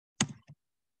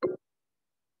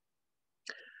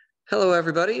Hello,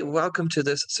 everybody. Welcome to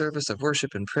this service of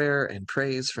worship and prayer and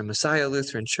praise from Messiah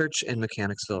Lutheran Church in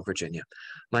Mechanicsville, Virginia.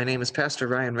 My name is Pastor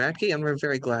Ryan Radke, and we're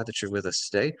very glad that you're with us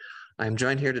today. I'm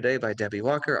joined here today by Debbie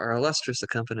Walker, our illustrious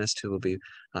accompanist, who will be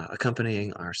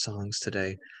accompanying our songs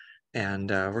today. And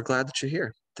we're glad that you're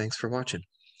here. Thanks for watching.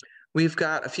 We've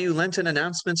got a few Lenten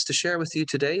announcements to share with you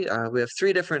today. We have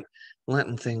 3 different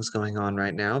Lenten things going on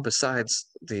right now besides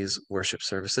these worship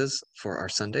services for our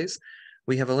Sundays.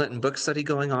 We have a Lenten book study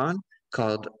going on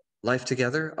called Life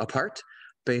Together Apart,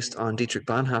 based on Dietrich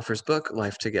Bonhoeffer's book,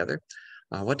 Life Together.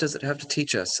 What does it have to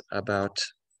teach us about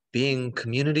being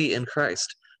community in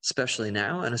Christ, especially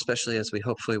now, and especially as we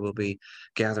hopefully will be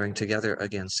gathering together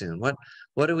again soon?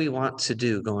 What do we want to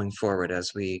do going forward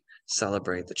as we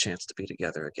celebrate the chance to be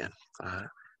together again?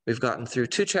 We've gotten through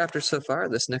 2 chapters so far.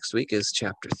 This next week is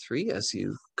chapter 3, as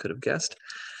you could have guessed.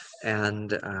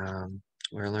 And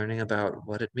we're learning about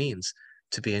what it means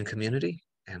to be in community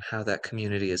and how that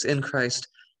community is in Christ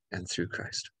and through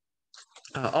Christ.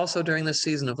 Also, during this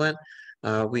season of Lent,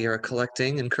 we are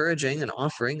collecting, encouraging, and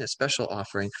offering a special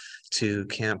offering to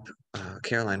Camp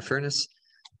Caroline Furnace.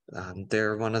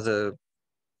 They're one of the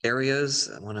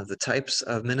areas, one of the types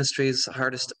of ministries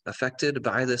hardest affected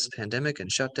by this pandemic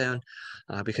and shutdown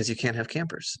because you can't have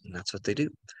campers, and that's what they do.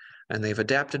 And they've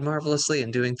adapted marvelously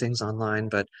in doing things online,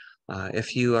 but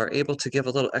if you are able to give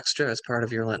a little extra as part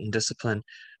of your Lenten discipline,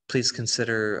 please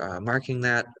consider marking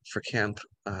that for Camp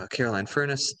Caroline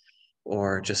Furnace,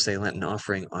 or just say Lenten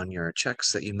offering on your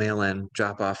checks that you mail in,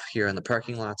 drop off here in the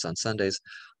parking lots on Sundays,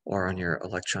 or on your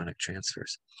electronic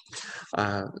transfers.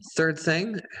 Third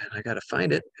thing, and I got to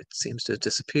find it. It seems to have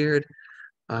disappeared.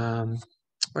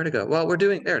 Where to go? Well,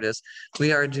 there it is.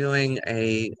 We are doing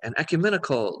an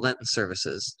ecumenical Lenten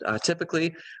services.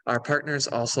 Typically, our partners,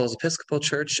 All Souls Episcopal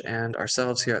Church, and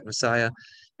ourselves here at Messiah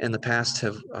in the past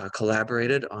have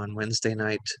collaborated on Wednesday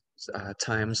night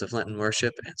times of Lenten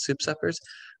worship and soup suppers.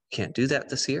 Can't do that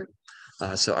this year.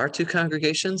 So our 2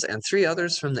 congregations and 3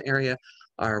 others from the area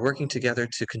are working together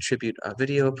to contribute a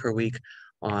video per week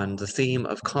on the theme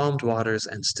of calmed waters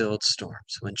and stilled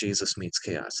storms when Jesus meets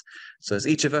chaos. So as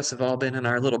each of us have all been in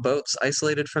our little boats,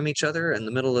 isolated from each other in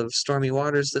the middle of stormy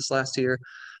waters this last year,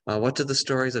 what do the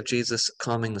stories of Jesus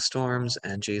calming the storms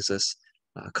and Jesus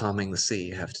calming the sea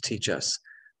have to teach us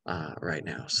right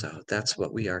now? So that's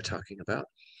what we are talking about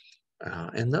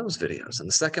in those videos. And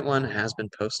the second one has been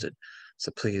posted, so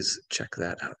please check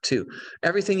that out too.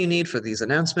 Everything you need for these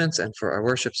announcements and for our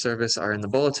worship service are in the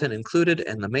bulletin included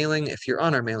in the mailing if you're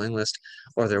on our mailing list,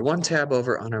 or they're one tab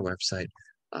over on our website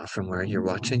from where you're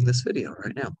watching this video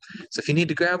right now. So if you need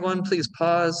to grab one, please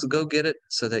pause, go get it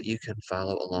so that you can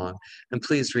follow along, and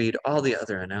please read all the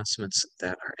other announcements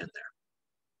that are in there.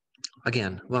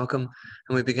 Again, welcome,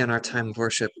 and we begin our time of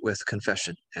worship with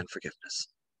confession and forgiveness.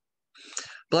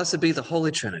 Blessed be the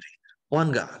Holy Trinity,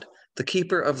 one God, the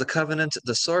keeper of the covenant,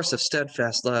 the source of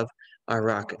steadfast love, our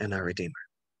rock and our Redeemer.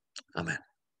 Amen.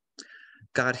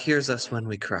 God hears us when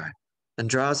we cry and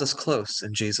draws us close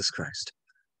in Jesus Christ.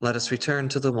 Let us return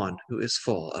to the one who is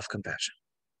full of compassion.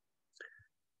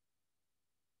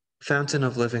 Fountain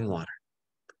of living water,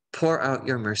 pour out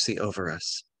your mercy over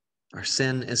us. Our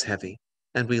sin is heavy,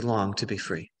 and we long to be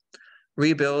free.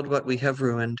 Rebuild what we have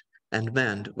ruined and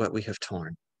mend what we have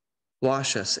torn.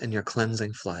 Wash us in your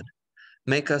cleansing flood.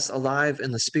 Make us alive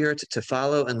in the Spirit to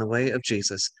follow in the way of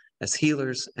Jesus as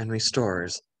healers and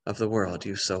restorers of the world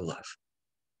you so love.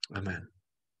 Amen.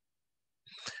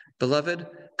 Beloved,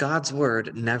 God's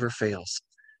word never fails.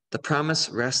 The promise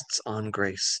rests on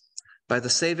grace. By the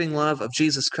saving love of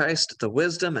Jesus Christ, the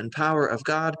wisdom and power of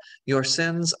God, your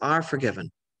sins are forgiven,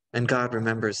 and God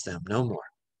remembers them no more.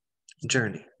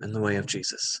 Journey in the way of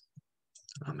Jesus.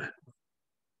 Amen.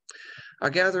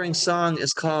 Our gathering song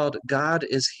is called God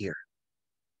is Here.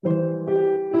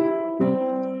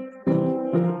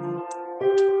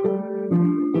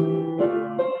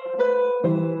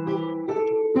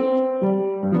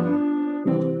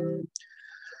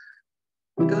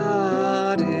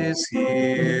 God is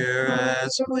here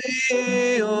as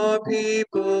we, your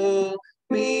people,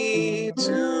 meet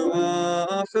to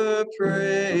offer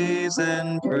praise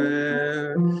and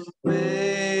prayer.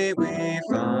 May we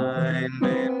find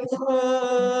in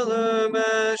fuller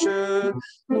measure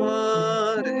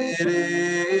what it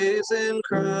is in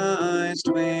Christ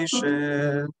we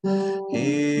share.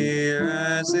 Here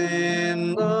as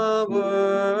in the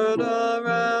world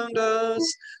around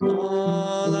us,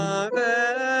 all our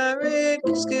varied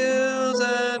skills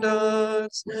and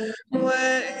arts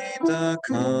wait the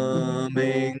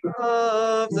coming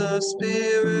of the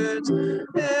Spirit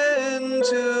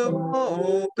into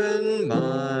open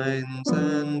minds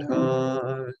and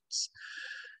hearts.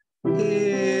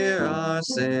 Here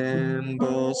as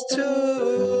symbols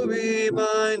to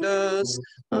remind us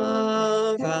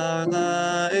of our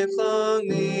lifelong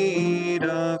need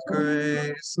of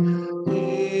grace.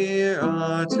 Here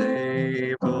our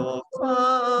table,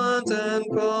 font, and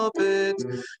pulpit,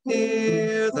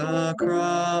 here the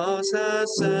cross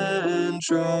has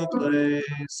central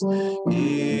place.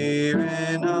 Here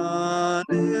in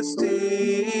honesty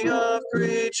of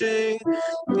preaching,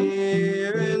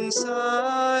 here in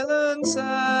silence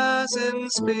as in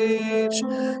speech,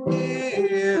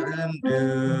 here in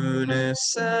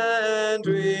newness and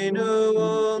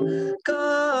renewal,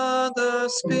 God the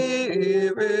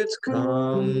Spirit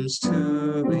comes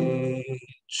to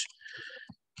each.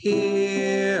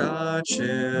 Here our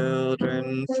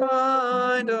children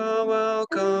find a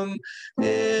welcome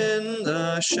in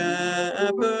the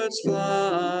shepherd's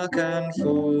flock and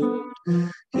fold.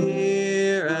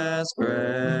 Here as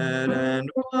bread and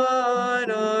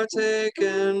wine are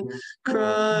taken,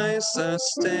 Christ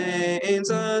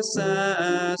sustains us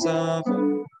as of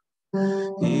old.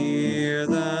 Hear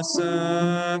the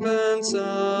servants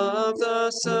of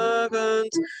the servant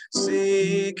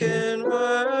seek in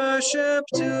worship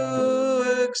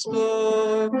to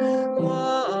explore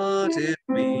what it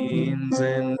means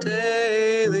in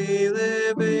daily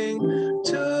living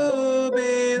to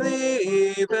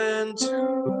believe and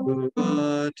to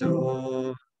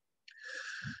adore.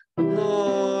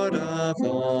 Lord of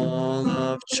all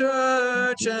of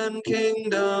church and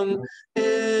kingdom,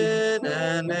 in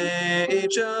an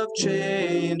age of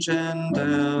change and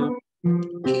doubt,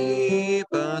 keep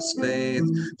us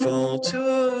faithful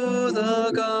to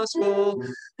the gospel.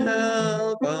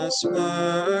 Help us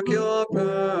work your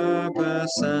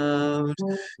purpose out.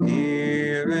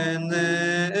 Here in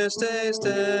this day's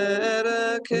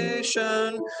dedication,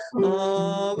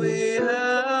 all we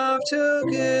have to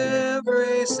give,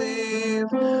 receive.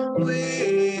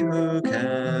 We who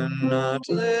cannot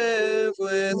live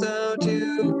without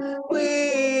you,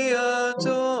 we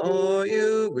adore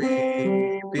you,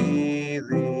 we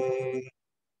believe.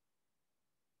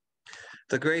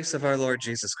 The grace of our Lord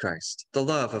Jesus Christ, the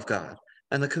love of God,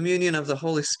 and the communion of the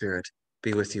Holy Spirit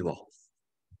be with you all.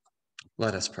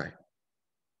 Let us pray.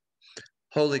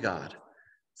 Holy God,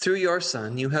 through your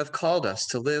Son, you have called us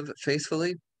to live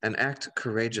faithfully and act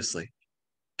courageously.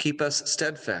 Keep us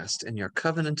steadfast in your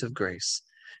covenant of grace,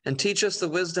 and teach us the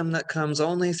wisdom that comes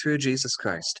only through Jesus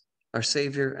Christ, our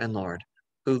Savior and Lord,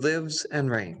 who lives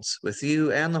and reigns with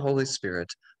you and the Holy Spirit,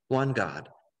 one God,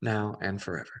 now and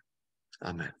forever.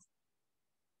 Amen.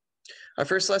 Our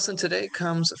first lesson today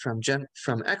comes from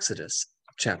Exodus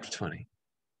chapter 20.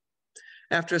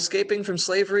 After escaping from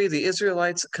slavery, the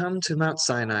Israelites come to Mount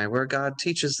Sinai, where God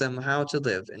teaches them how to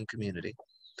live in community.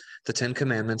 The Ten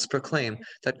Commandments proclaim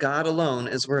that God alone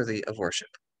is worthy of worship.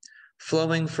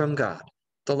 Flowing from God,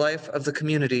 the life of the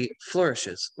community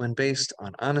flourishes when based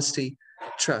on honesty,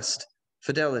 trust,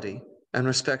 fidelity, and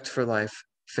respect for life,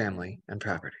 family, and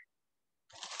property.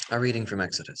 A reading from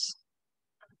Exodus.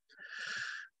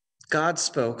 God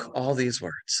spoke all these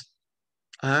words.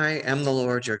 I am the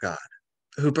Lord your God,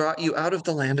 who brought you out of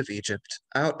the land of Egypt,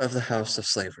 out of the house of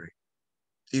slavery.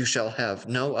 You shall have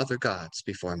no other gods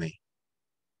before me.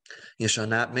 You shall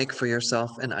not make for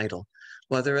yourself an idol,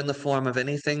 whether in the form of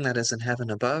anything that is in heaven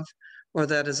above, or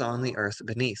that is on the earth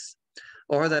beneath,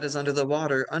 or that is under the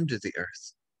water under the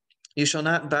earth. You shall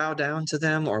not bow down to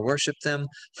them or worship them,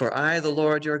 for I, the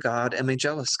Lord your God, am a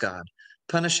jealous God,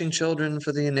 punishing children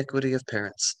for the iniquity of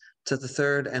parents, to the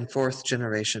third and fourth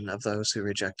generation of those who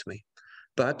reject me,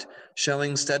 but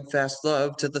showing steadfast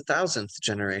love to the 1,000th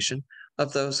generation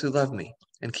of those who love me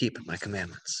and keep my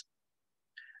commandments.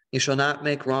 You shall not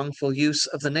make wrongful use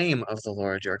of the name of the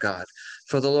Lord your God,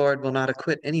 for the Lord will not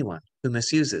acquit anyone who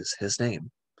misuses his name.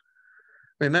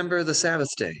 Remember the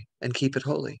Sabbath day and keep it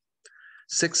holy.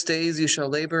 6 days you shall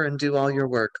labor and do all your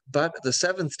work, but the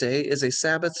 7th day is a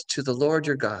Sabbath to the Lord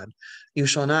your God. You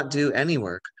shall not do any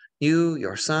work, you,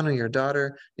 your son or your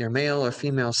daughter, your male or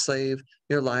female slave,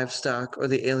 your livestock, or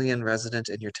the alien resident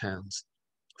in your towns.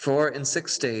 For in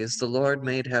 6 days the Lord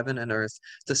made heaven and earth,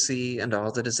 the sea, and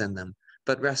all that is in them,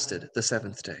 but rested the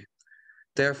 7th day.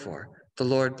 Therefore the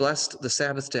Lord blessed the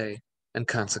Sabbath day and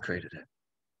consecrated it.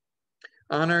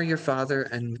 Honor your father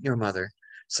and your mother,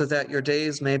 so that your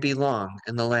days may be long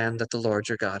in the land that the Lord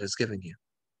your God is giving you.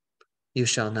 You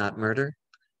shall not murder.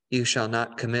 You shall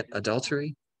not commit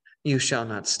adultery. You shall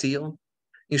not steal.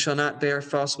 You shall not bear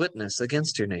false witness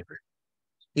against your neighbor.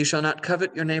 You shall not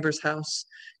covet your neighbor's house.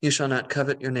 You shall not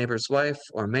covet your neighbor's wife,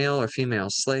 or male or female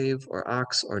slave, or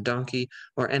ox, or donkey,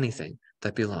 or anything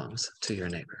that belongs to your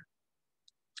neighbor.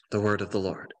 The word of the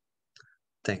Lord.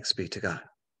 Thanks be to God.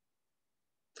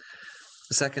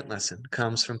 The second lesson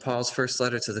comes from Paul's first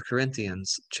letter to the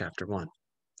Corinthians, chapter 1.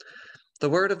 The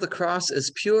word of the cross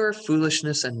is pure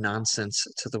foolishness and nonsense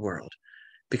to the world,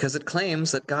 because it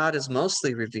claims that God is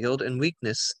mostly revealed in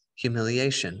weakness,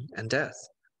 humiliation, and death.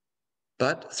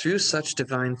 But through such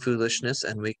divine foolishness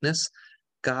and weakness,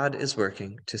 God is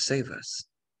working to save us.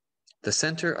 The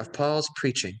center of Paul's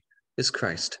preaching is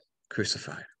Christ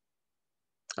crucified.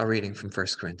 A reading from 1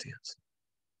 Corinthians.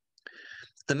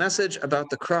 The message about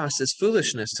the cross is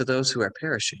foolishness to those who are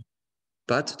perishing,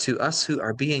 but to us who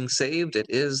are being saved, it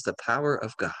is the power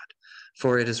of God.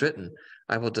 For it is written,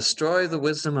 I will destroy the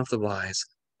wisdom of the wise,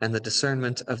 and the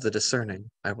discernment of the discerning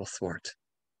I will thwart.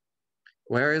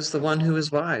 Where is the one who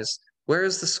is wise? Where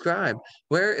is the scribe?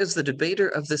 Where is the debater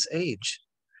of this age?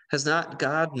 Has not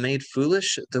God made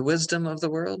foolish the wisdom of the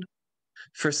world?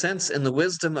 For since in the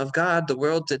wisdom of God the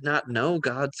world did not know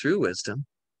God through wisdom,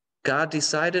 God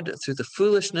decided through the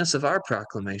foolishness of our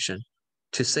proclamation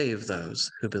to save those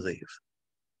who believe.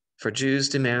 For Jews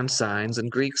demand signs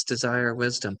and Greeks desire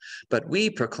wisdom, but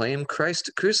we proclaim Christ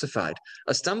crucified,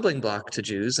 a stumbling block to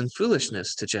Jews and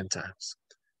foolishness to Gentiles.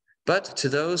 But to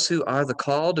those who are the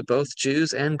called, both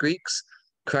Jews and Greeks,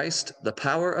 Christ, the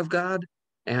power of God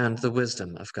and the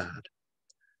wisdom of God.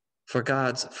 For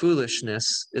God's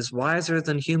foolishness is wiser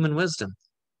than human wisdom,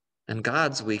 and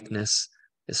God's weakness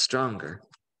is stronger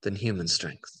than human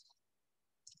strength.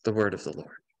 The word of the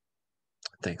Lord.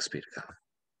 Thanks be to God.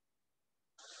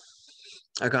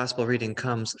 Our gospel reading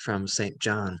comes from St.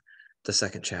 John, the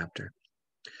 2nd chapter.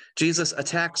 Jesus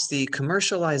attacks the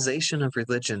commercialization of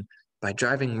religion by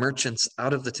driving merchants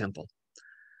out of the temple.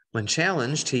 When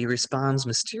challenged, he responds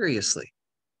mysteriously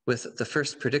with the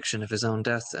first prediction of his own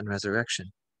death and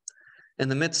resurrection. In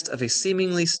the midst of a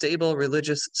seemingly stable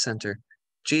religious center,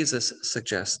 Jesus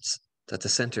suggests that the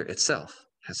center itself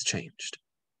has changed.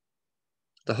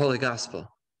 The Holy Gospel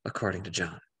according to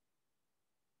John.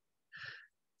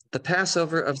 The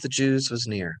Passover of the Jews was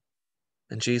near,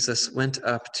 and Jesus went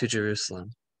up to Jerusalem.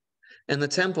 In the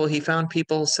temple he found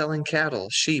people selling cattle,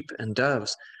 sheep, and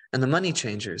doves, and the money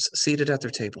changers seated at their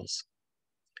tables.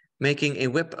 Making a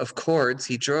whip of cords,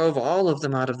 he drove all of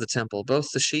them out of the temple,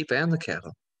 both the sheep and the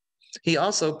cattle. He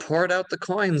also poured out the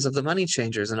coins of the money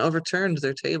changers and overturned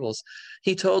their tables.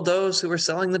 He told those who were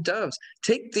selling the doves,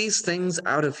 "Take these things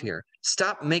out of here.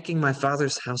 Stop making my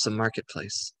Father's house a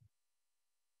marketplace."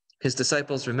 His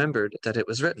disciples remembered that it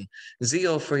was written,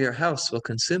 "Zeal for your house will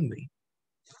consume me."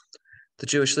 The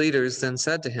Jewish leaders then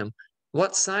said to him,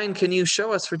 "What sign can you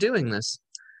show us for doing this?"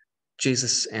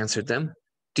 Jesus answered them,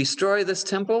 "Destroy this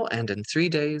temple, and in 3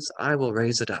 days I will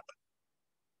raise it up."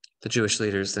 The Jewish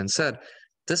leaders then said,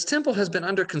 "This temple has been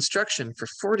under construction for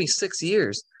 46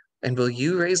 years, and will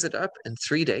you raise it up in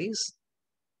 3 days?"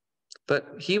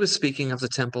 But he was speaking of the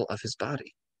temple of his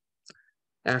body.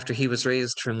 After he was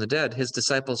raised from the dead, his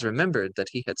disciples remembered that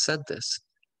he had said this,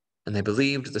 and they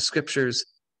believed the scriptures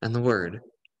and the word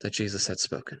that Jesus had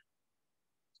spoken.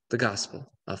 The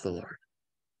Gospel of the Lord.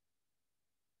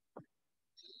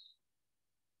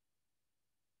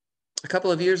 A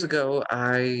couple of years ago,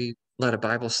 I led a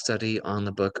Bible study on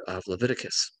the book of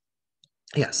Leviticus.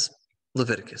 Yes,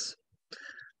 Leviticus.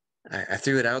 I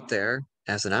threw it out there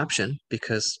as an option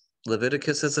because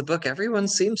Leviticus is a book everyone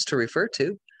seems to refer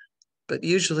to, but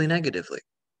usually negatively.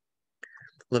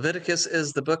 Leviticus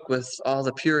is the book with all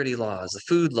the purity laws, the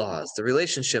food laws, the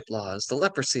relationship laws, the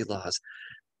leprosy laws.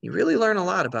 You really learn a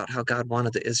lot about how God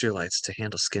wanted the Israelites to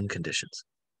handle skin conditions.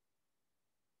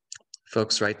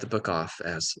 Folks write the book off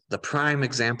as the prime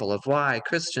example of why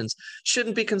Christians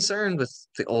shouldn't be concerned with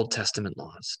the Old Testament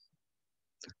laws.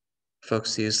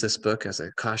 Folks use this book as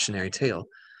a cautionary tale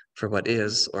for what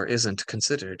is or isn't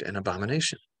considered an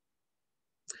abomination.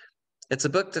 It's a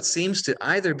book that seems to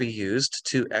either be used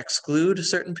to exclude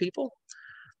certain people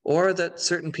or that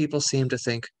certain people seem to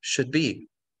think should be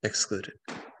excluded.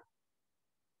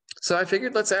 So I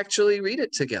figured let's actually read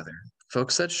it together.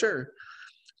 Folks said, sure.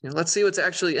 Let's see what's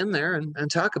actually in there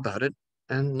and talk about it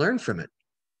and learn from it.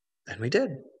 And we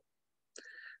did.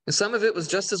 And some of it was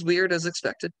just as weird as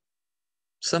expected.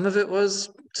 Some of it was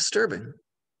disturbing.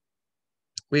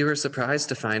 We were surprised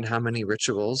to find how many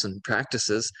rituals and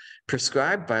practices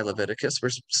prescribed by Leviticus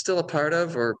were still a part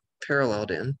of or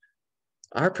paralleled in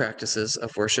our practices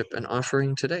of worship and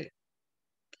offering today.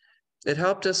 It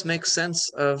helped us make sense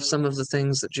of some of the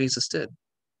things that Jesus did.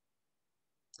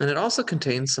 And it also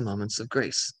contains some moments of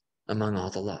grace among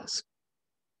all the laws.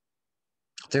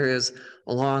 There is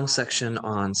a long section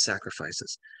on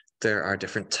sacrifices. There are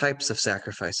different types of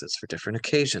sacrifices for different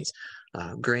occasions.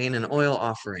 grain and oil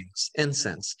offerings,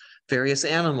 incense, various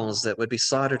animals that would be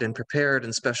slaughtered and prepared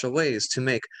in special ways to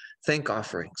make thank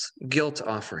offerings, guilt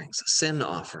offerings, sin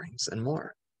offerings, and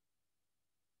more.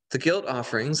 The guilt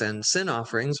offerings and sin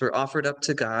offerings were offered up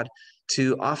to God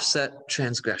to offset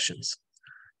transgressions,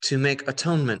 to make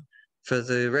atonement for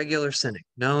the regular sinning,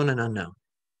 known and unknown,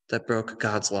 that broke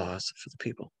God's laws for the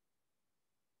people.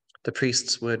 The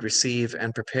priests would receive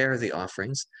and prepare the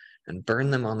offerings and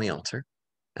burn them on the altar,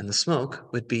 and the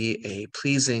smoke would be a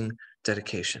pleasing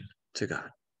dedication to God.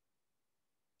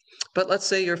 But let's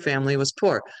say your family was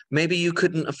poor. Maybe you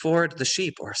couldn't afford the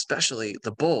sheep, or especially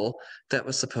the bull that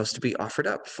was supposed to be offered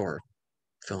up for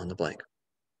fill in the blank.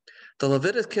 The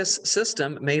Leviticus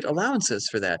system made allowances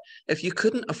for that. If you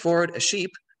couldn't afford a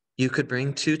sheep, you could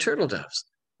bring 2 turtle doves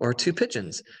or 2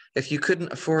 pigeons. If you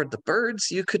couldn't afford the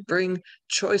birds, you could bring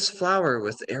choice flour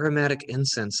with aromatic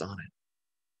incense on it.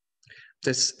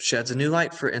 This sheds a new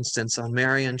light, for instance, on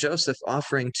Mary and Joseph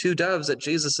offering 2 doves at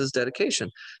Jesus' dedication,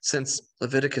 since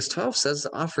Leviticus 12 says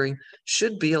the offering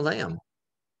should be a lamb,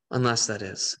 unless, that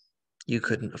is, you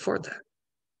couldn't afford that.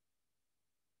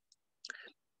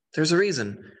 There's a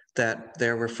reason that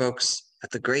there were folks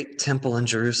at the great temple in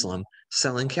Jerusalem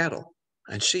selling cattle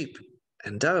and sheep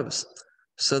and doves,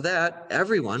 so that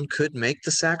everyone could make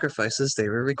the sacrifices they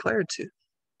were required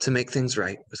to make things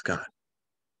right with God.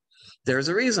 There's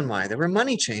a reason why there were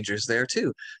money changers there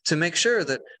too, to make sure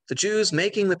that the Jews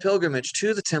making the pilgrimage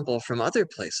to the temple from other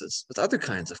places with other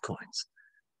kinds of coins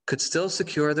could still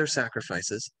secure their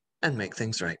sacrifices and make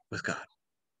things right with God.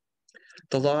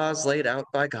 The laws laid out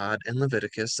by God in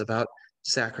Leviticus about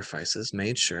sacrifices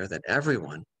made sure that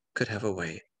everyone could have a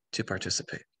way to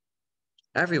participate.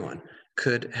 Everyone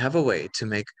could have a way to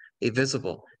make a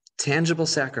visible, tangible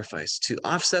sacrifice to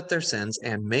offset their sins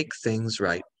and make things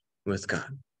right with God.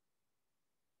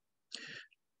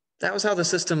 That was how the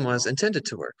system was intended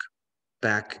to work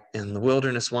back in the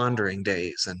wilderness wandering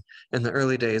days and in the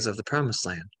early days of the Promised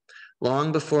Land,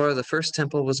 long before the first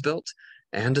temple was built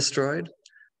and destroyed,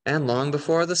 and long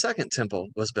before the second temple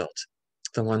was built,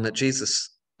 the one that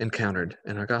Jesus encountered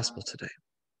in our gospel today.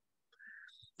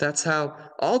 That's how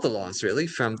all the laws, really,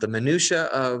 from the minutiae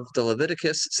of the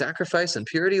Leviticus sacrifice and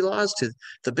purity laws to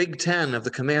the Big Ten of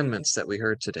the commandments that we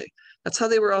heard today, that's how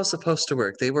they were all supposed to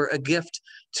work. They were a gift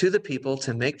to the people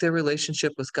to make their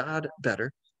relationship with God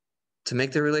better, to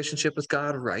make their relationship with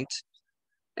God right,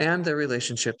 and their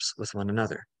relationships with one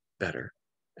another better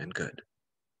and good.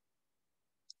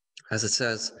 As it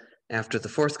says after the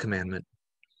 4th commandment,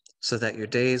 so that your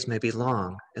days may be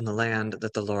long in the land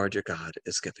that the Lord your God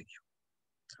is giving you.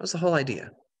 That was the whole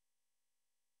idea.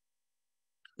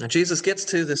 Now Jesus gets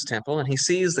to this temple and he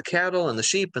sees the cattle and the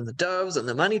sheep and the doves and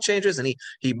the money changers, and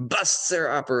he busts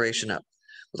their operation up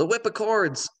with a whip of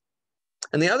cords.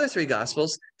 In the other 3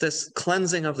 Gospels, this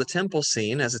cleansing of the temple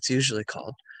scene, as it's usually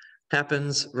called,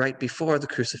 happens right before the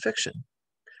crucifixion.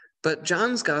 But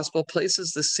John's Gospel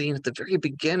places this scene at the very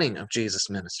beginning of Jesus'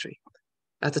 ministry,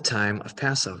 at the time of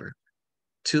Passover,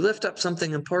 to lift up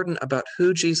something important about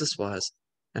who Jesus was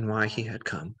and why he had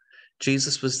come.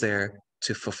 Jesus was there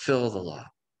to fulfill the law,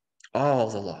 all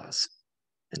the laws,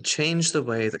 and change the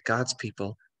way that God's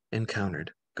people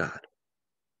encountered God.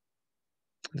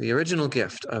 The original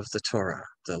gift of the Torah,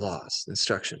 the laws,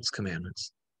 instructions,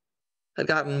 commandments, had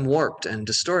gotten warped and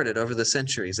distorted over the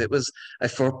centuries. It was a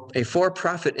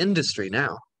for-profit industry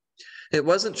now. It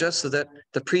wasn't just so that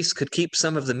the priests could keep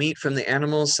some of the meat from the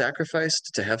animals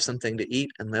sacrificed to have something to eat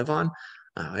and live on.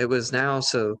 It was now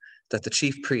so that the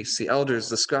chief priests, the elders,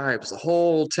 the scribes, the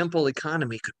whole temple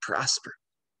economy could prosper.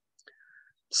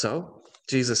 So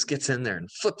Jesus gets in there and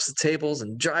flips the tables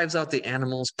and drives out the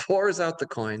animals, pours out the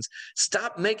coins.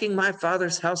 "Stop making my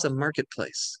Father's house a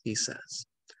marketplace," he says.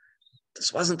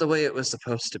 This wasn't the way it was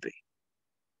supposed to be.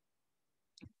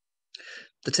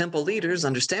 The temple leaders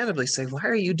understandably say, "Why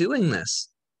are you doing this?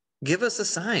 Give us a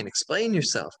sign, explain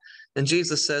yourself." And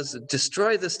Jesus says,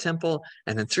 "Destroy this temple,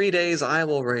 and in 3 days I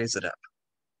will raise it up."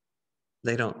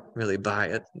 They don't really buy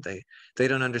it. They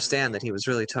don't understand that he was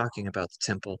really talking about the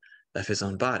temple of his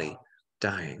own body,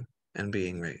 dying and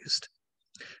being raised.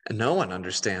 And no one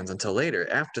understands until later,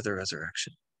 after the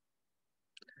resurrection.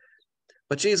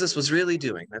 What Jesus was really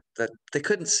doing, that they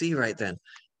couldn't see right then,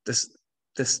 this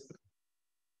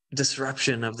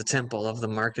disruption of the temple, of the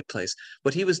marketplace.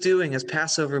 What he was doing as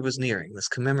Passover was nearing, this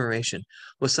commemoration,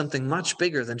 was something much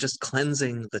bigger than just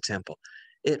cleansing the temple.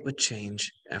 It would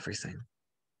change everything.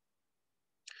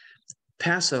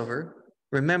 Passover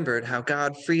remembered how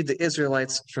God freed the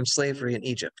Israelites from slavery in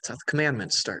Egypt. That's how the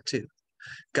commandments start too,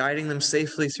 guiding them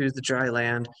safely through the dry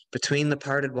land between the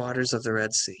parted waters of the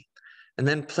Red Sea. and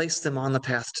then placed them on the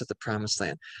path to the promised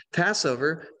land.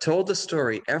 Passover told the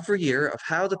story every year of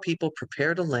how the people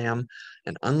prepared a lamb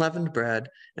and unleavened bread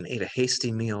and ate a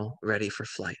hasty meal ready for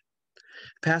flight.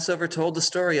 Passover told the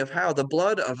story of how the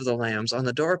blood of the lambs on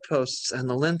the doorposts and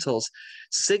the lintels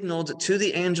signaled to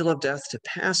the angel of death to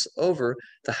pass over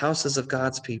the houses of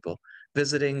God's people,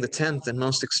 visiting the 10th and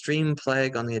most extreme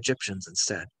plague on the Egyptians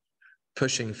instead,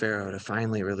 pushing Pharaoh to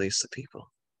finally release the people.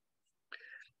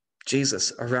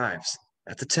 Jesus arrives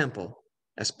at the temple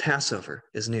as Passover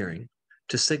is nearing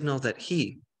to signal that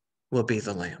he will be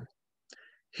the Lamb.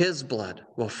 His blood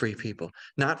will free people,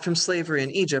 not from slavery in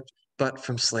Egypt, but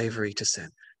from slavery to sin,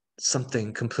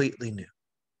 something completely new.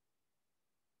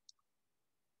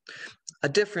 A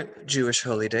different Jewish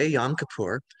holy day, Yom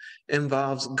Kippur,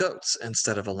 involves goats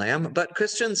instead of a lamb, but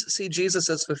Christians see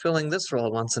Jesus as fulfilling this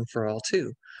role once and for all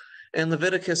too. In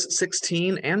Leviticus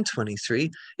 16 and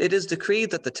 23, it is decreed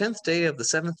that the 10th day of the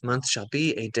 7th month shall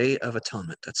be a day of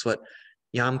atonement. That's what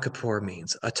Yom Kippur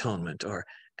means, atonement, or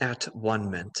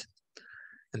at-one-ment.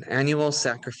 An annual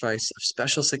sacrifice of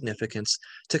special significance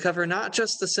to cover not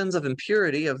just the sins of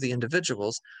impurity of the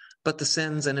individuals, but the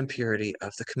sins and impurity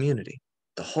of the community,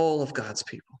 the whole of God's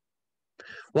people.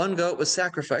 One goat was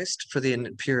sacrificed for the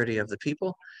impurity of the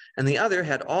people, and the other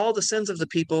had all the sins of the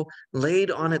people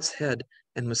laid on its head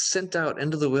and was sent out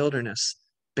into the wilderness,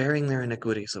 bearing their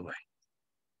iniquities away.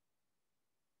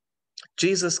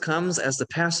 Jesus comes as the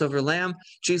Passover lamb.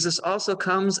 Jesus also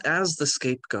comes as the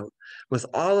scapegoat, with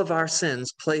all of our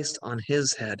sins placed on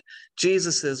his head.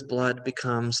 Jesus's blood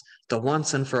becomes the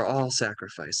once and for all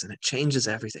sacrifice, and it changes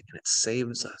everything, and it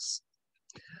saves us.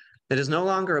 It is no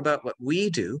longer about what we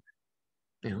do,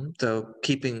 though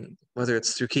whether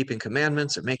it's through keeping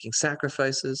commandments or making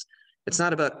sacrifices, it's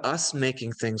not about us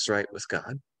making things right with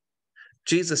God.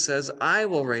 Jesus says, I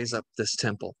will raise up this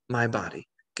temple, my body,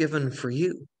 given for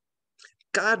you.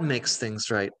 God makes things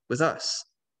right with us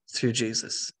through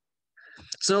Jesus.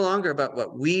 It's no longer about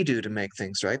what we do to make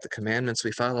things right, the commandments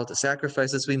we follow, the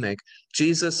sacrifices we make.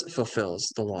 Jesus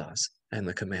fulfills the laws and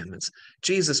the commandments.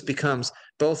 Jesus becomes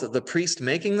both the priest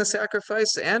making the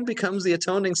sacrifice and becomes the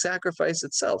atoning sacrifice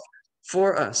itself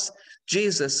for us.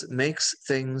 Jesus makes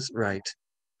things right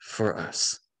for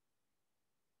us.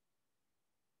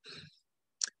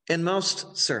 In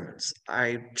most sermons,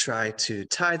 I try to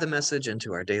tie the message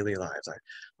into our daily lives.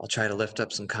 I'll try to lift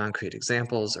up some concrete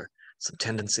examples or some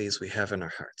tendencies we have in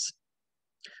our hearts.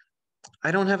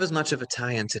 I don't have as much of a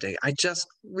tie-in today. I just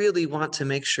really want to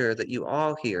make sure that you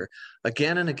all hear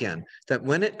again and again that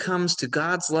when it comes to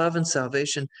God's love and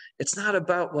salvation, it's not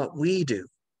about what we do.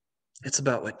 It's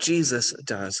about what Jesus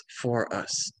does for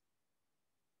us.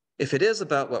 If it is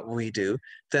about what we do,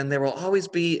 then there will always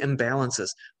be imbalances,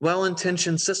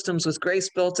 well-intentioned systems with grace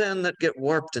built in that get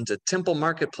warped into temple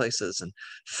marketplaces and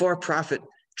for-profit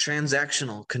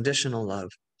transactional conditional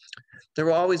love. There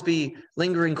will always be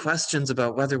lingering questions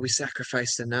about whether we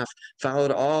sacrificed enough, followed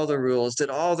all the rules,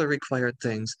 did all the required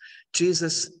things.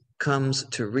 Jesus comes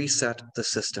to reset the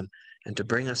system and to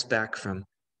bring us back from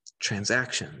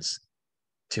transactions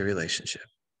to relationship.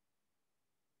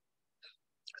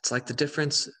 It's like the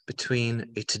difference between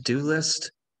a to-do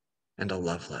list and a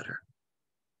love letter.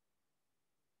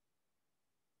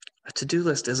 A to-do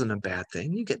list isn't a bad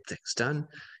thing. You get things done.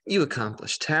 You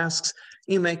accomplish tasks.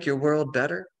 You make your world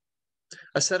better.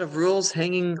 A set of rules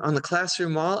hanging on the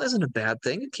classroom wall isn't a bad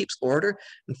thing. It keeps order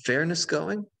and fairness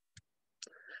going.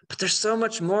 But there's so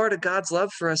much more to God's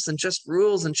love for us than just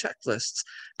rules and checklists.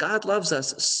 God loves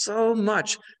us so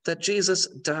much that Jesus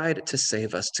died to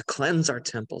save us, to cleanse our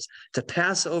temples, to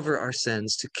pass over our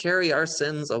sins, to carry our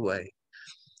sins away.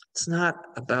 It's not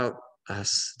about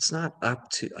us. It's not up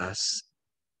to us.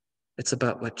 It's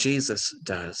about what Jesus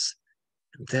does.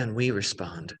 And then we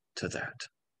respond to that.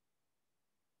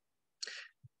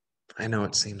 I know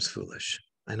it seems foolish.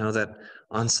 I know that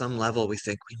on some level we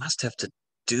think we must have to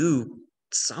do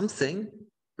something,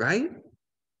 right?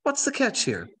 What's the catch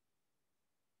here?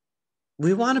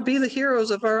 We want to be the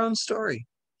heroes of our own story.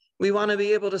 We want to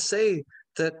be able to say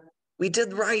that we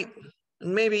did right,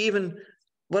 and maybe even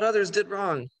what others did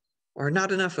wrong or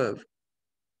not enough of.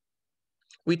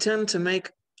 We tend to make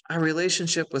our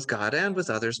relationship with God and with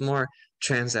others more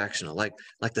transactional,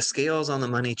 like the scales on the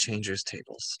money changers'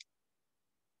 tables.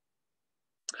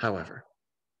 However,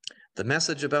 the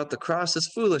message about the cross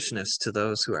is foolishness to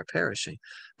those who are perishing,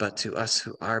 but to us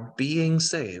who are being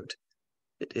saved,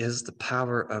 it is the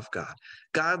power of God.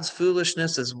 God's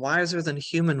foolishness is wiser than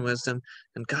human wisdom,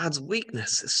 and God's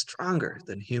weakness is stronger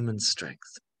than human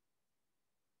strength.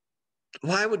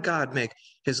 Why would God make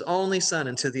his only son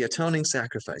into the atoning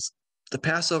sacrifice, the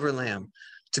Passover lamb,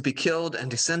 to be killed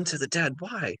and descend to the dead?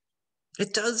 Why?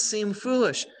 It does seem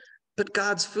foolish, but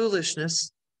God's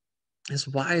foolishness is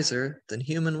wiser than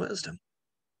human wisdom.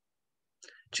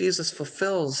 Jesus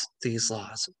fulfills these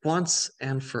laws once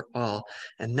and for all.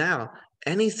 And now,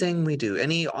 anything we do,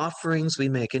 any offerings we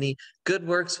make, any good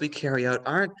works we carry out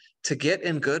aren't to get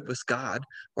in good with God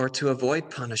or to avoid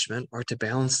punishment or to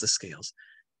balance the scales.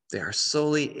 They are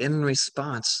solely in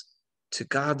response to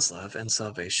God's love and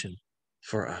salvation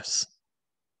for us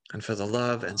and for the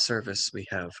love and service we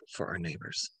have for our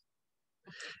neighbors.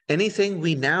 Anything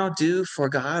we now do for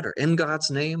God or in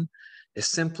God's name is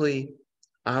simply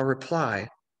our reply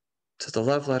to the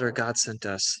love letter God sent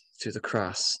us through the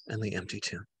cross and the empty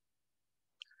tomb.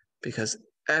 Because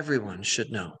everyone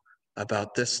should know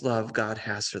about this love God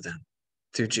has for them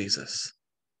through Jesus,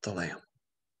 the Lamb.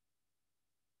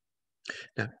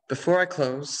 Now, before I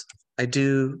close, I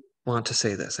do want to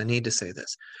say this. I need to say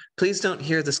this. Please don't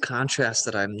hear this contrast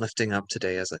that I'm lifting up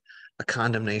today as a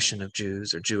condemnation of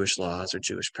Jews or Jewish laws or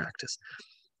Jewish practice.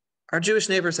 Our Jewish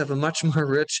neighbors have a much more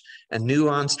rich and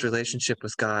nuanced relationship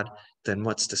with God than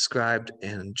what's described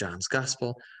in John's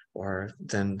Gospel or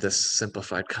than this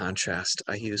simplified contrast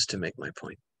I used to make my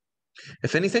point.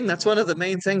 If anything, that's one of the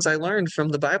main things I learned from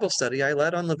the Bible study I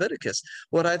led on Leviticus.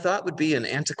 What I thought would be an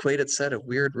antiquated set of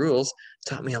weird rules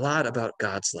taught me a lot about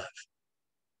God's love.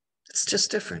 It's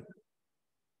just different.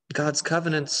 God's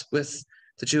covenants with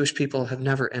the Jewish people have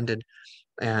never ended,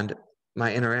 and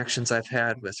my interactions I've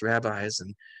had with rabbis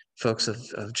and folks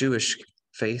of Jewish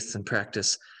faith and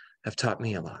practice have taught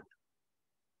me a lot.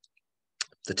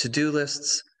 The to-do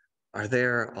lists are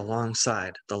there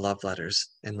alongside the love letters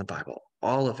in the Bible.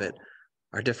 All of it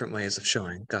are different ways of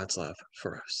showing God's love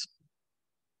for us.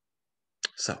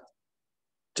 So,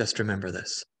 just remember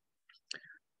this.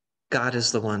 God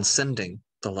is the one sending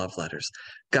the love letters.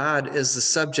 God is the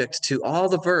subject to all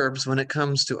the verbs when it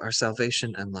comes to our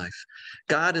salvation and life.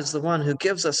 God is the one who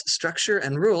gives us structure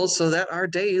and rules so that our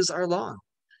days are long.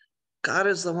 God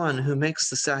is the one who makes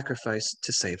the sacrifice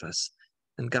to save us,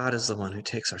 and God is the one who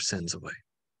takes our sins away.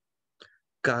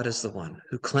 God is the one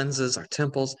who cleanses our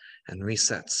temples and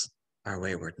resets our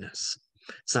waywardness.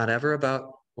 It's not ever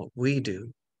about what we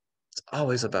do. It's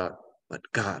always about what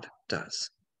God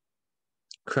does.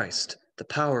 Christ, the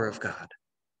power of God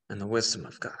and the wisdom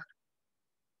of God.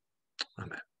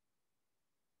 Amen.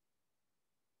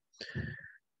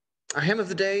 Our hymn of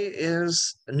the day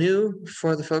is new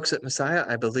for the folks at Messiah,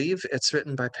 I believe. It's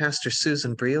written by Pastor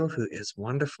Susan Briel, who is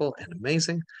wonderful and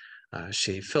amazing.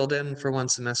 She filled in for one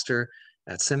semester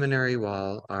at seminary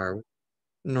while our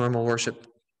normal worship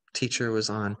teacher was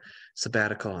on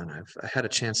sabbatical, and I had a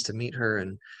chance to meet her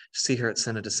and see her at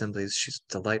Synod Assemblies. She's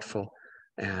delightful,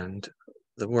 and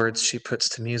the words she puts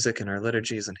to music in our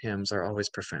liturgies and hymns are always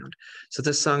profound. So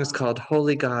this song is called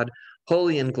Holy God,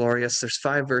 Holy and Glorious. There's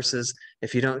 5 verses.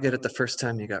 If you don't get it the first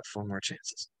time, you got 4 more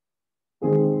chances.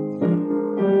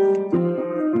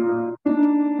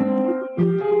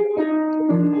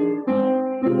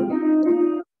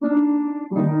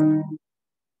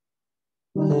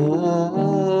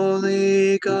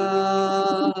 Holy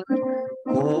God,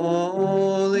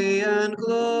 holy and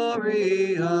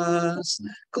glorious,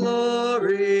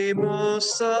 glory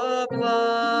most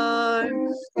sublime,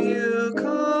 you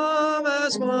come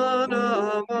as one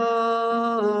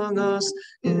among us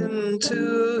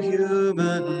into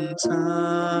human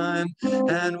time,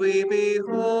 and we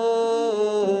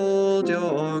behold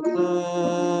your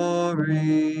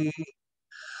glory.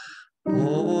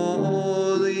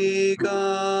 Holy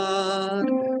God,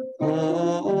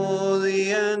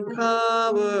 holy and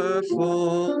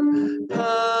powerful,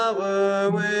 power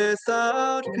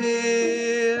without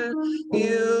peer,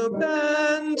 you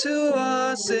bend to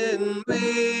us in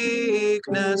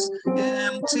weakness,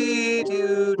 emptied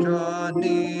you draw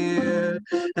near,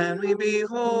 and we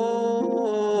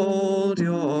behold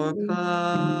your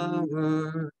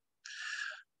power.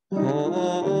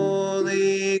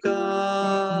 Holy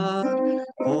God,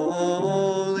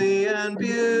 holy and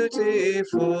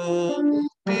beautiful,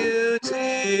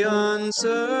 beauty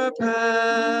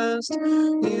unsurpassed,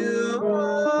 you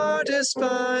are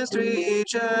despised,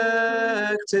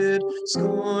 rejected,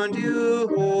 scorned, you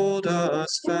hold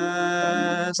us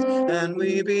fast, and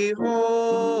we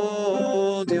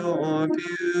behold your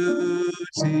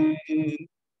beauty.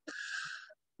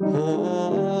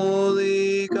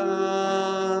 Holy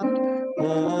God,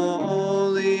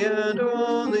 holy and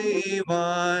only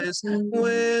wise,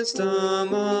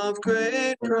 wisdom of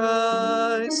great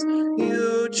price,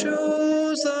 you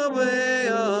chose the way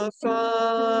of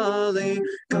folly,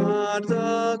 God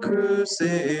the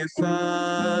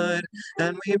crucified,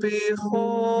 and we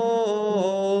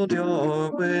behold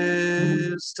your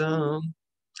wisdom.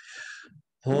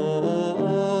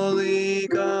 Holy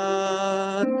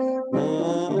God,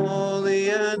 holy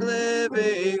and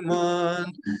living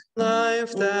one,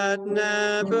 life that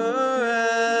never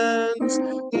ends,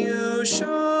 you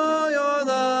show your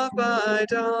love by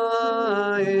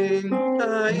dying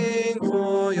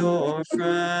for your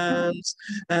friends,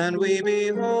 and we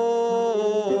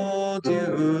behold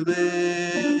you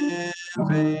living.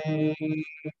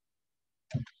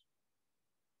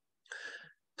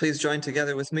 Please join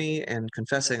together with me in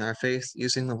confessing our faith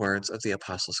using the words of the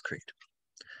Apostles' Creed.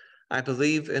 I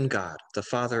believe in God, the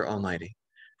Father Almighty,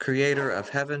 creator of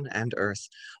heaven and earth.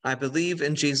 I believe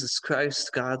in Jesus Christ,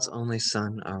 God's only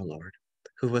Son, our Lord,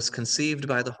 who was conceived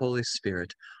by the Holy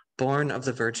Spirit, born of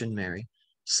the Virgin Mary,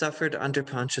 suffered under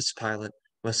Pontius Pilate,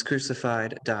 was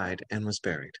crucified, died, and was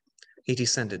buried. He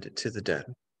descended to the dead.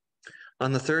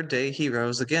 On the third day he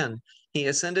rose again. He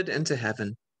ascended into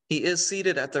heaven. He is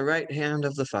seated at the right hand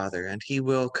of the Father, and he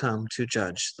will come to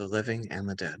judge the living and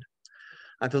the dead.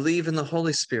 I believe in the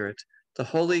Holy Spirit, the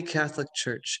Holy Catholic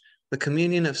Church, the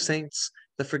communion of saints,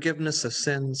 the forgiveness of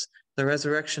sins, the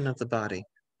resurrection of the body,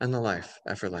 and the life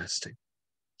everlasting.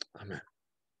 Amen.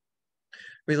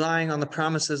 Relying on the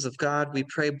promises of God, we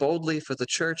pray boldly for the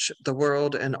Church, the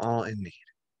world, and all in need.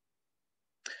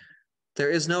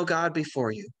 There is no God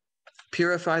before you.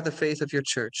 Purify the faith of your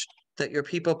Church, that your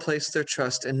people place their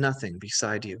trust in nothing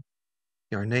beside you.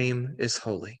 Your name is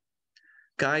holy.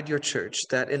 Guide your Church,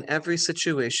 that in every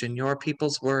situation your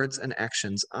people's words and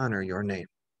actions honor your name.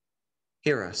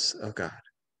 Hear us, O God.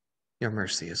 Your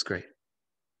mercy is great.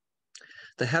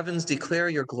 The heavens declare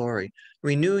your glory.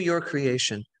 Renew your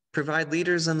creation. Provide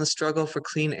leaders in the struggle for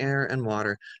clean air and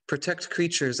water. Protect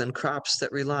creatures and crops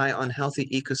that rely on healthy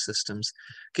ecosystems.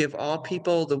 Give all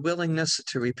people the willingness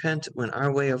to repent when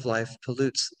our way of life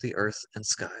pollutes the earth and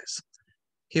skies.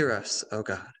 Hear us, O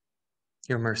God.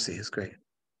 Your mercy is great.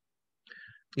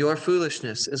 Your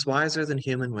foolishness is wiser than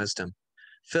human wisdom.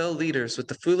 Fill leaders with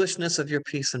the foolishness of your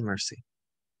peace and mercy.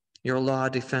 Your law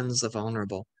defends the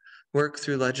vulnerable. Work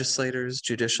through legislators,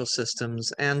 judicial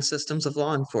systems, and systems of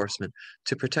law enforcement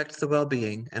to protect the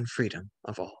well-being and freedom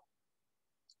of all.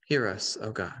 Hear us,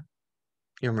 O God.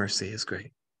 Your mercy is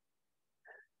great.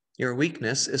 Your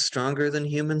weakness is stronger than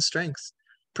human strength.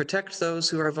 Protect those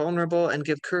who are vulnerable and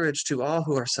give courage to all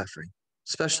who are suffering,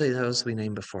 especially those we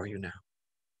name before you now.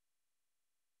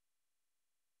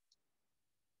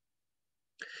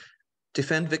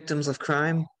 Defend victims of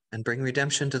crime and bring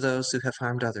redemption to those who have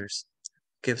harmed others.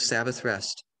 Give Sabbath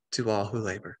rest to all who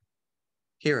labor.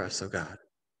 Hear us, O God.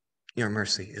 Your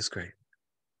mercy is great.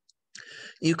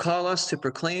 You call us to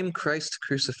proclaim Christ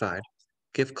crucified.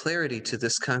 Give clarity to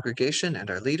this congregation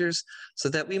and our leaders so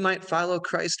that we might follow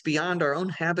Christ beyond our own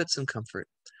habits and comfort.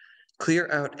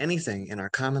 Clear out anything in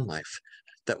our common life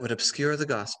that would obscure the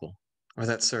gospel or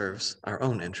that serves our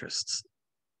own interests.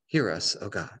 Hear us, O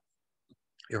God.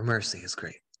 Your mercy is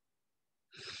great.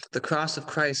 The cross of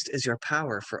Christ is your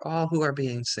power for all who are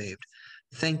being saved.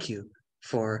 Thank you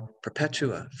for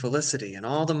Perpetua, Felicity, and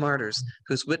all the martyrs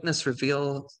whose witness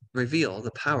reveal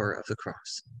the power of the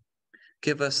cross.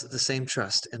 Give us the same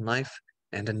trust in life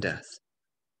and in death.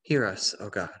 Hear us, O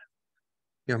God.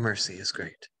 Your mercy is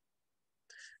great.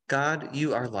 God,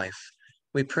 you are life.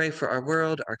 We pray for our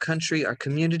world, our country, our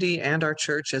community, and our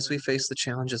church as we face the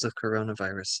challenges of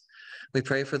coronavirus. We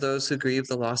pray for those who grieve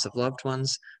the loss of loved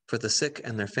ones, for the sick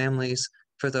and their families,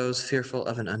 for those fearful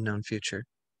of an unknown future.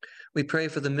 We pray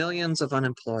for the millions of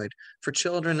unemployed, for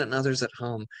children and others at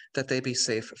home, that they be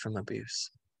safe from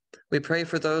abuse. We pray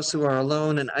for those who are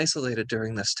alone and isolated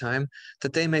during this time,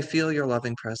 that they may feel your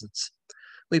loving presence.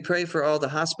 We pray for all the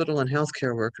hospital and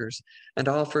healthcare workers and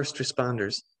all first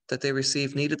responders, that they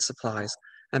receive needed supplies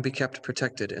and be kept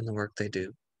protected in the work they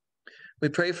do. We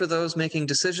pray for those making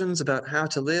decisions about how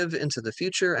to live into the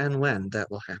future and when that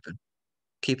will happen.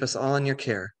 Keep us all in your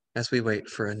care as we wait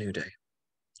for a new day.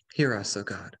 Hear us, O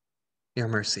God. Your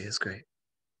mercy is great.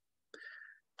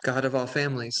 God of all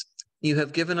families, you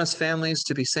have given us families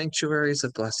to be sanctuaries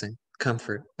of blessing,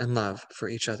 comfort, and love for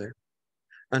each other.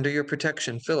 Under your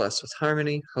protection, fill us with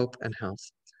harmony, hope, and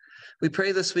health. We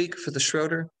pray this week for the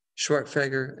Schroeder,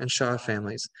 Schwartfeger, and Shaw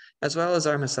families, as well as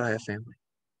our Messiah family.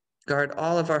 Guard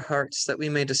all of our hearts that we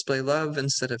may display love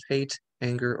instead of hate,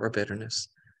 anger, or bitterness.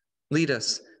 Lead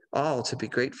us all to be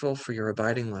grateful for your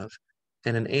abiding love,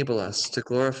 and enable us to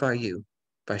glorify you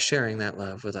by sharing that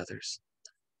love with others.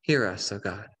 Hear us, O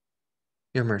God.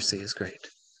 Your mercy is great.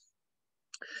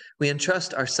 We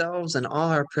entrust ourselves and all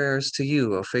our prayers to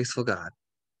you, O faithful God,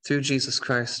 through Jesus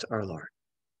Christ our Lord.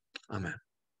 Amen.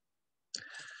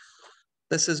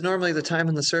 This is normally the time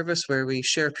in the service where we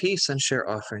share peace and share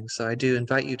offerings, so I do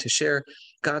invite you to share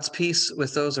God's peace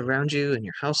with those around you in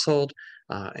your household,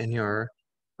 in your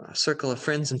circle of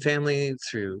friends and family,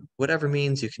 through whatever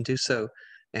means you can do so,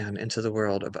 and into the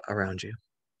world around you.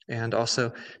 And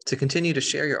also to continue to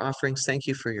share your offerings. Thank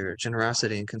you for your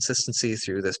generosity and consistency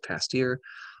through this past year.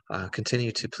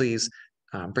 Continue to please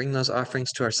bring those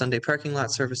offerings to our Sunday parking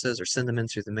lot services or send them in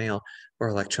through the mail or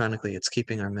electronically. It's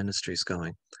keeping our ministries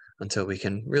going until we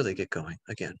can really get going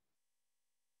again.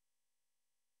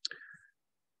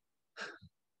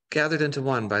 Gathered into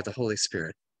one by the Holy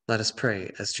Spirit, let us pray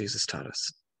as Jesus taught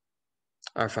us.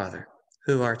 Our Father,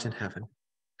 who art in heaven,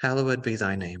 hallowed be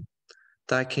thy name.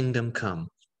 Thy kingdom come,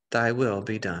 thy will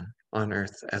be done, on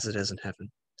earth as it is in heaven.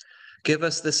 Give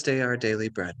us this day our daily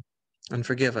bread, and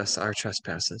forgive us our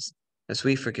trespasses, as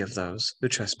we forgive those who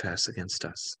trespass against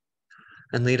us.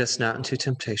 And lead us not into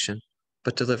temptation,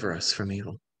 but deliver us from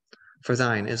evil. For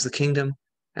thine is the kingdom,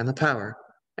 and the power,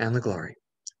 and the glory,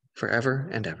 forever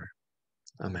and ever.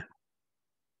 Amen.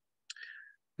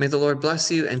 May the Lord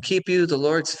bless you and keep you. The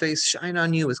Lord's face shine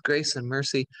on you with grace and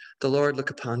mercy. The Lord look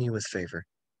upon you with favor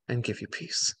and give you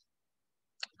peace.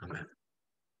 Amen.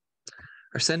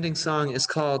 Our sending song is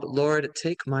called, Lord,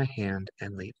 Take My Hand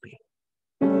and Lead Me.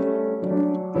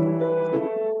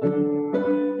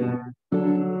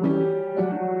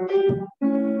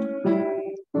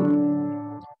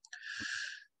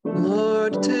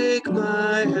 Lord, take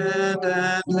my hand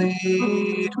and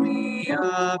lead me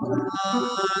upon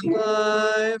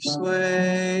life's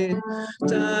way.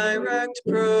 Direct,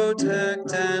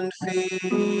 protect, and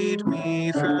feed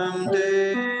me from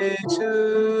day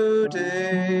to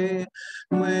day.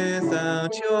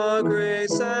 Without your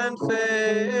grace and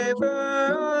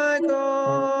favor, I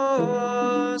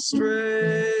go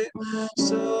astray.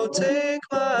 So take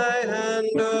my hand,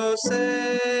 O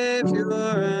Savior,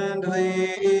 and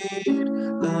lead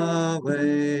the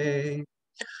way.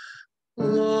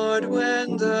 Lord,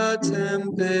 when the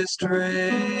tempest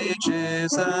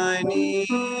rages, I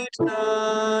need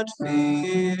not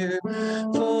fear,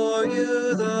 for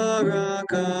you, the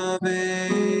rock of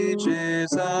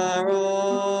ages, are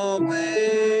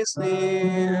always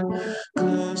near.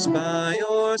 Close by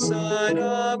your side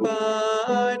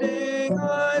abiding,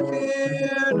 I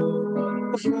fear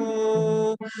no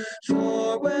foe,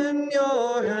 for when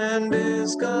your hand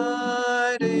is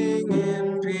guiding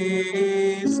in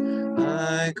peace,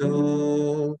 I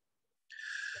go.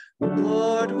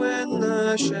 Lord, when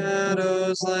the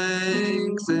shadows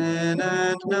lengthen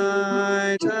and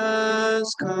night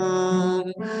has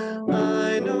come,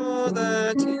 I know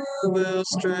that you will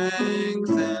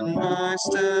strengthen my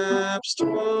steps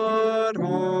toward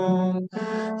home.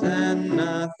 Then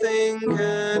nothing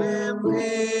can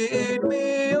impede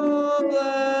me, oh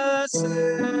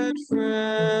blessed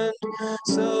friend.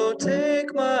 So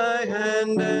take my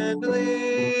hand and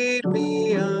lead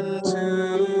me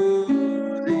unto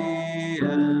the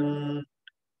end.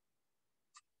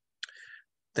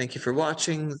 Thank you for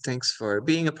watching. Thanks for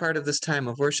being a part of this time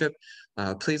of worship.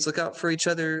 Please look out for each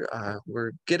other.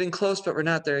 We're getting close, but we're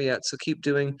not there yet. So keep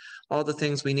doing all the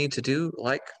things we need to do,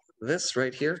 like this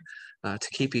right here, to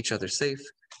keep each other safe,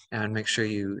 and make sure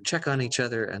you check on each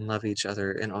other and love each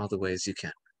other in all the ways you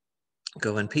can.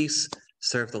 Go in peace.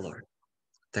 Serve the Lord.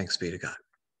 Thanks be to God.